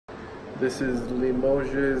This is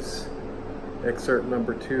Limoges excerpt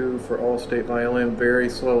number 2 for all-state violin, very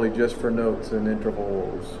slowly, just for notes and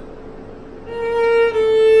intervals.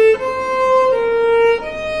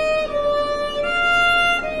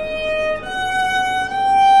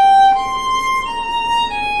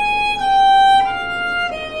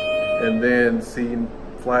 And then C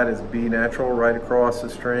flat is B natural, right across the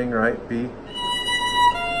string, right? B.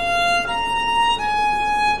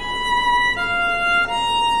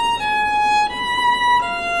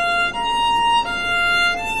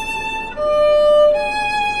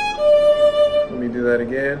 Let me do that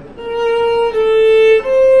again.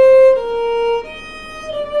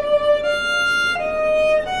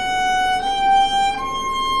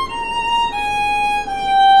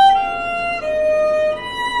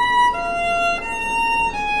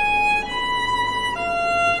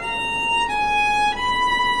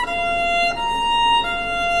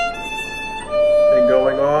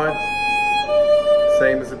 Going on,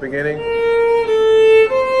 same as the beginning.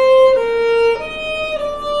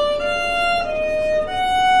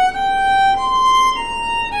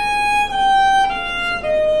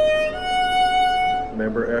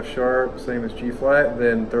 Remember F sharp, same as G flat,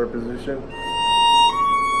 then third position.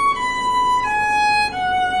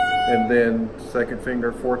 And then second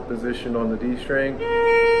finger, fourth position on the D string.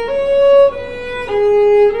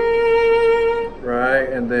 Right,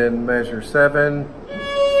 and then measure 7.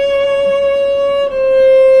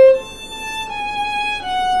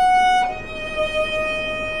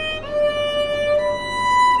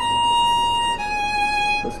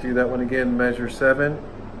 Let's do that one again, measure 7.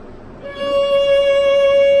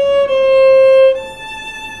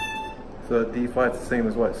 So D flat's the same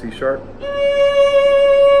as what, C sharp?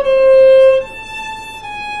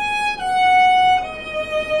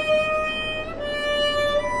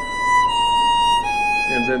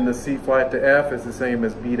 And then the C flat to F is the same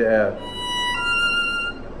as B to F.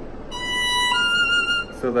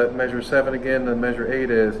 So that measure 7 again, then measure 8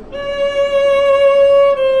 is.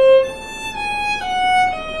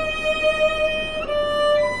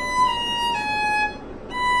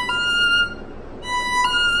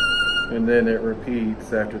 And then it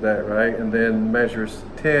repeats after that, right? And then measures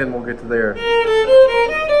 10, we'll get to there.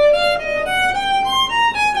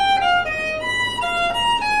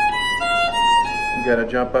 You gotta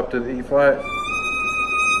jump up to the E flat.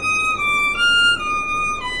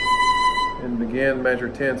 And again, measure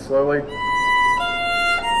 10 slowly.